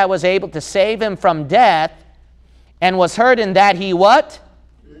him that was able to save him from death, and was heard in that he what?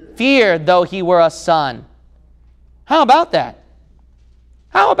 Feared, though he were a son. How about that?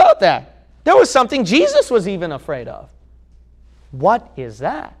 How about that? There was something Jesus was even afraid of. What is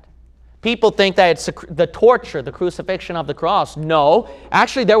that? People think that it's the torture, the crucifixion of the cross. No,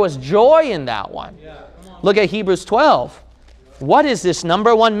 actually there was joy in that one. Look at Hebrews 12. What is this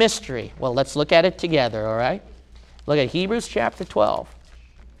number 1 mystery? Well, let's look at it together, all right? Look at Hebrews chapter 12.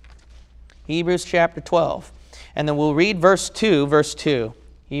 Hebrews chapter 12. And then we'll read verse 2,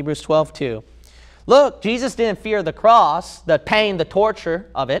 Hebrews 12, 2. Look, Jesus didn't fear the cross, the pain, the torture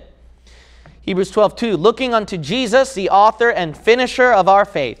of it. Hebrews 12, 2. Looking unto Jesus, the author and finisher of our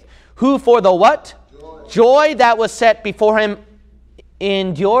faith, who for the what? Joy that was set before him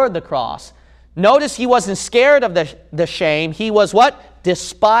endured the cross. Notice he wasn't scared of the shame. He was what?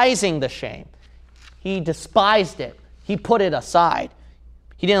 Despising the shame. He despised it. He put it aside.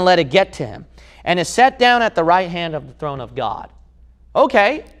 He didn't let it get to him. And is set down at the right hand of the throne of God.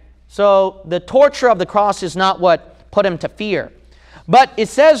 Okay, so the torture of the cross is not what put him to fear. But it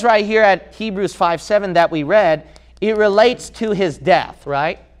says right here at Hebrews 5:7 that we read, it relates to his death,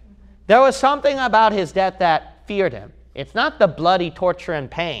 right? There was something about his death that feared him. It's not the bloody torture and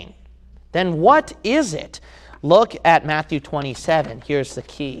pain. Then what is it? Look at Matthew 27. Here's the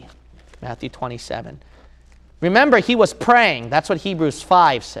key. Matthew 27. Remember, he was praying. That's what Hebrews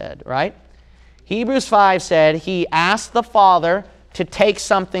 5 said, right? Hebrews 5 said he asked the Father to take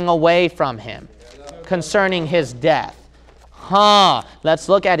something away from him concerning his death. Let's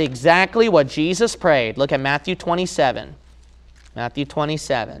look at exactly what Jesus prayed. Look at Matthew 27. Matthew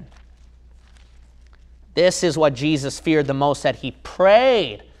 27. This is what Jesus feared the most, that he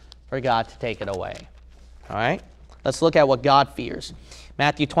prayed for God to take it away. All right? Let's look at what God fears.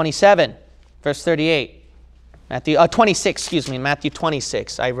 Matthew 27, verse 38. Matthew 26, excuse me, Matthew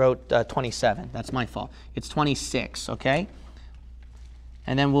 26. I wrote 27. That's my fault. It's 26, okay?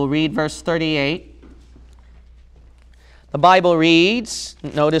 And then we'll read verse 38. The Bible reads,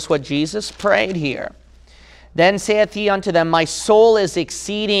 notice what Jesus prayed here. Then saith he unto them, my soul is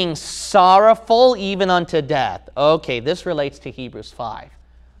exceeding sorrowful, even unto death. Okay, this relates to Hebrews 5.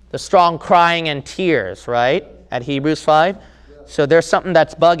 the strong crying and tears, right? At Hebrews 5. So there's something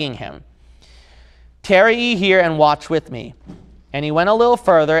that's bugging him. Tarry ye here and watch with me. And he went a little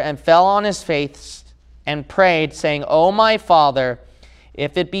further and fell on his face and prayed, saying, O my Father,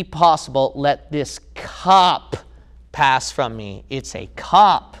 if it be possible, let this cup pass from me. It's a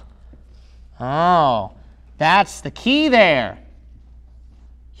cup. Oh, that's the key there.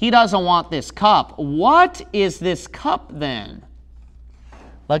 He doesn't want this cup. What is this cup then?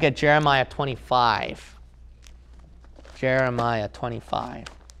 Look at Jeremiah 25. Jeremiah 25.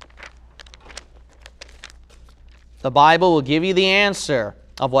 The Bible will give you the answer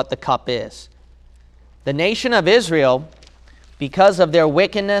of what the cup is. The nation of Israel, because of their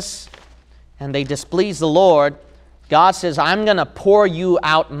wickedness and they displease the Lord, God says, I'm going to pour you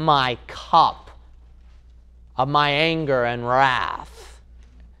out my cup of my anger and wrath.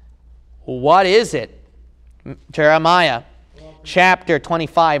 What is it? Jeremiah chapter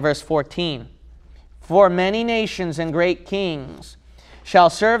 25, verse 14. For many nations and great kings shall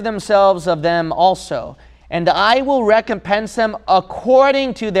serve themselves of them also, and I will recompense them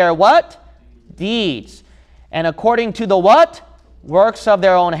according to their what? Deeds. And according to the what? Works of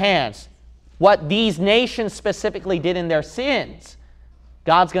their own hands. What these nations specifically did in their sins.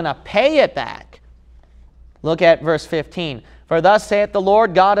 God's going to pay it back. Look at verse 15. For thus saith the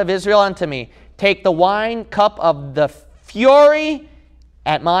Lord God of Israel unto me, take the wine cup of the fury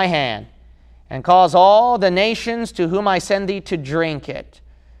at my hand, and cause all the nations to whom I send thee to drink it.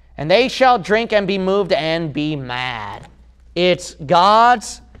 And they shall drink and be moved and be mad. It's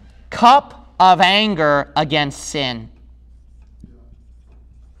God's cup of anger against sin.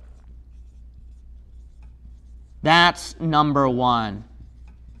 That's number one.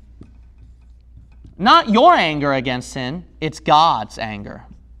 Not your anger against sin, it's God's anger.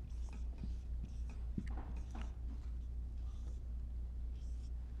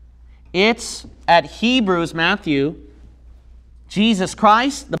 It's at Hebrews, Matthew, Jesus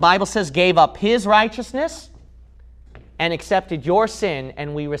Christ, the Bible says, gave up his righteousness and accepted your sin,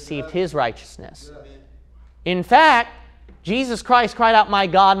 and we received his righteousness. In fact, Jesus Christ cried out, my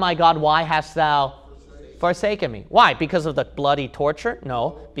God, why hast thou forsaken me? Why? Because of the bloody torture?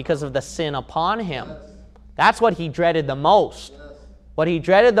 No, because of the sin upon him. That's what he dreaded the most. What he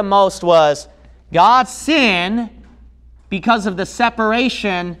dreaded the most was God's sin because of the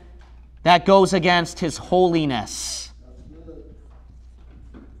separation that goes against his holiness.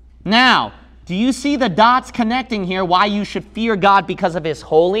 Now, do you see the dots connecting here? Why you should fear God because of his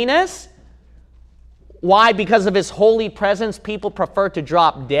holiness? Why? Because of his holy presence, people prefer to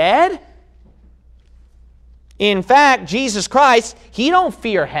drop dead? In fact, Jesus Christ, he don't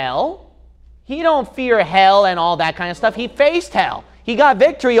fear hell. He don't fear hell and all that kind of stuff. He faced hell. He got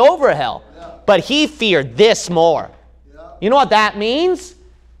victory over hell. But he feared this more. You know what that means?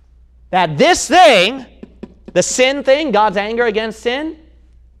 That this thing, the sin thing, God's anger against sin,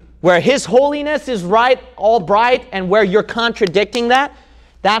 where his holiness is right, all bright, and where you're contradicting that,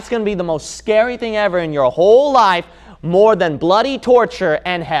 that's going to be the most scary thing ever in your whole life, more than bloody torture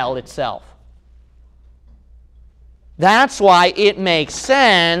and hell itself. That's why it makes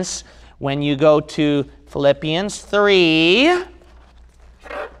sense when you go to Philippians 3.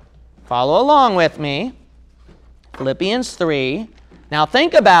 Follow along with me. Philippians 3. Now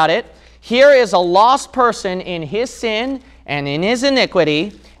think about it. Here is a lost person in his sin and in his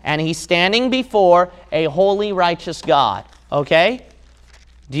iniquity, and he's standing before a holy, righteous God. Okay?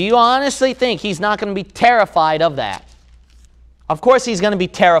 Do you honestly think he's not going to be terrified of that? Of course he's going to be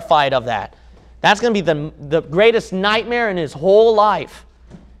terrified of that. That's going to be the greatest nightmare in his whole life.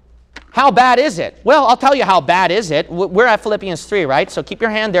 How bad is it? Well, I'll tell you how bad is it. We're at Philippians 3, right? So keep your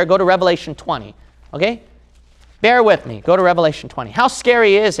hand there. Go to Revelation 20. Okay? Bear with me. Go to Revelation 20. How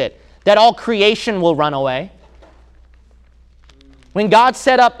scary is it that all creation will run away? When God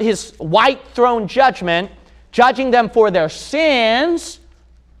set up his white throne judgment, judging them for their sins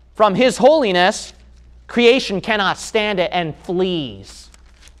from his holiness, creation cannot stand it and flees.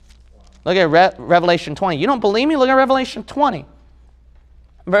 Look at Revelation 20. You don't believe me? Look at Revelation 20.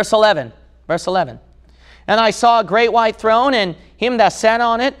 Verse 11. Verse 11. And I saw a great white throne, and him that sat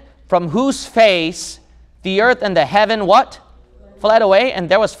on it, from whose face the earth and the heaven, what? Fled away, and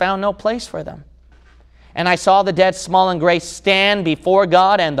there was found no place for them. And I saw the dead, small and great, stand before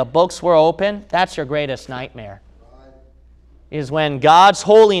God, and the books were open. That's your greatest nightmare. Is when God's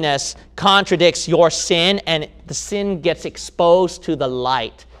holiness contradicts your sin, and the sin gets exposed to the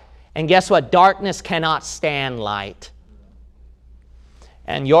light. And guess what? Darkness cannot stand light.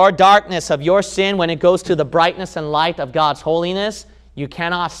 And your darkness of your sin, when it goes to the brightness and light of God's holiness, you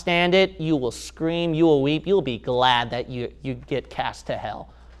cannot stand it. You will scream, you will weep, you'll be glad that you get cast to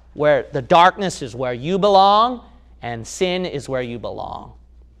hell. where the darkness is where you belong, and sin is where you belong.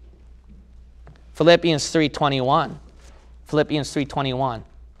 Philippians 3:21. Philippians 3:21.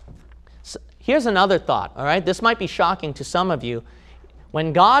 So here's another thought, all right? This might be shocking to some of you.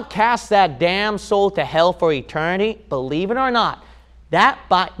 When God casts that damned soul to hell for eternity, believe it or not, that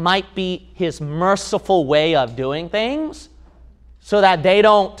might be his merciful way of doing things so that they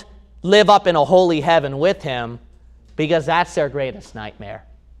don't live up in a holy heaven with him, because that's their greatest nightmare.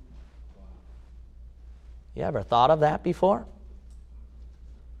 You ever thought of that before?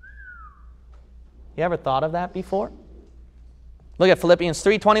 You ever thought of that before? Look at Philippians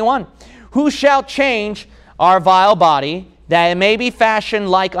 3:21. Who shall change our vile body, that it may be fashioned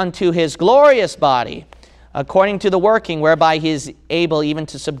like unto his glorious body, according to the working whereby he is able even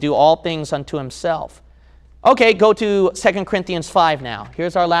to subdue all things unto himself. Okay, go to 2 Corinthians 5 now.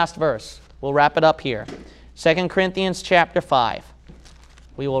 Here's our last verse. We'll wrap it up here. 2 Corinthians chapter 5.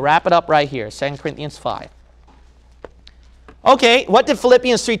 We will wrap it up right here, 2 Corinthians 5. Okay, what did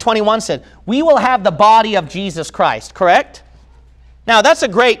Philippians 3:21 say? We will have the body of Jesus Christ, correct? Now, that's a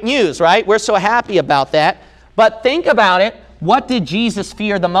great news, right? We're so happy about that. But think about it. What did Jesus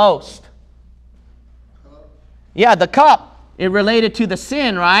fear the most? Yeah, the cup. It related to the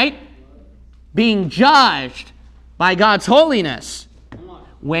sin, right? Being judged by God's holiness.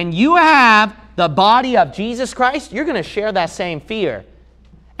 When you have the body of Jesus Christ, you're going to share that same fear.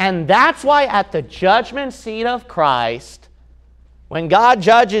 And that's why at the judgment seat of Christ, when God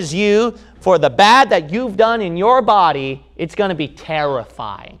judges you for the bad that you've done in your body, it's going to be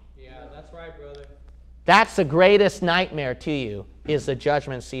terrifying. Yeah, that's right, brother. That's the greatest nightmare to you, is the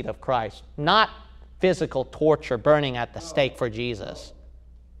judgment seat of Christ. Not physical torture, burning at the stake for Jesus.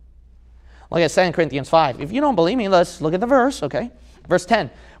 Look at 2 Corinthians 5. If you don't believe me, let's look at the verse, okay? Verse 10.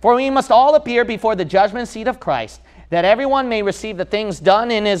 For we must all appear before the judgment seat of Christ, that everyone may receive the things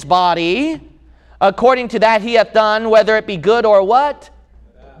done in his body, according to that he hath done, whether it be good or what?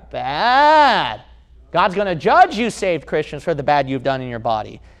 Bad. God's going to judge you, saved Christians, for the bad you've done in your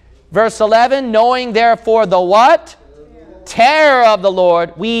body. Verse 11, knowing therefore the what? Terror of the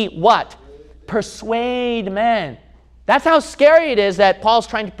Lord, we what? Persuade men. That's how scary it is that Paul's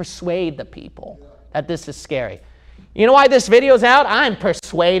trying to persuade the people that this is scary. You know why this video's out? I'm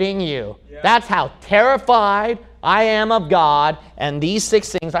persuading you. Yeah. That's how terrified I am of God and these 6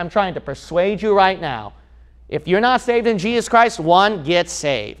 things. I'm trying to persuade you right now. If you're not saved in Jesus Christ, one, get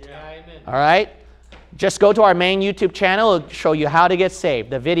saved. Yeah, amen. All right? Just go to our main YouTube channel. It'll show you how to get saved.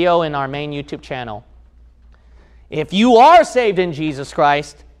 The video in our main YouTube channel. If you are saved in Jesus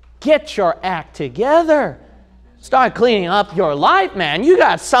Christ, get your act together. Start cleaning up your life, man. You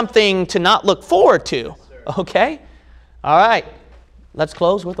got something to not look forward to. Okay? All right. Let's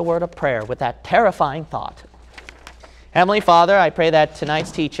close with a word of prayer with that terrifying thought. Heavenly Father, I pray that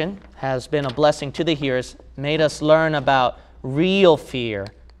tonight's teaching has been a blessing to the hearers, made us learn about real fear,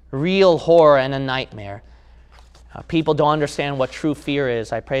 real horror, and a nightmare. People don't understand what true fear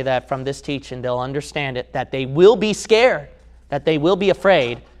is. I pray that from this teaching they'll understand it, that they will be scared, that they will be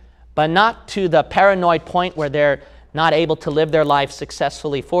afraid, but not to the paranoid point where they're not able to live their life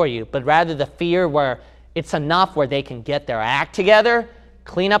successfully for you, but rather the fear where it's enough where they can get their act together,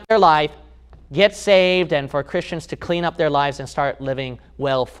 clean up their life, get saved, and for Christians to clean up their lives and start living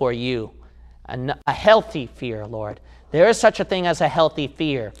well for you. A healthy fear, Lord. There is such a thing as a healthy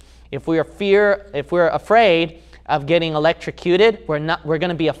fear. If we're afraid of getting electrocuted, we're going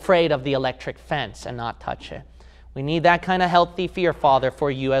to be afraid of the electric fence and not touch it. We need that kind of healthy fear, Father,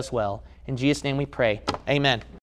 for you as well. In Jesus' name we pray. Amen.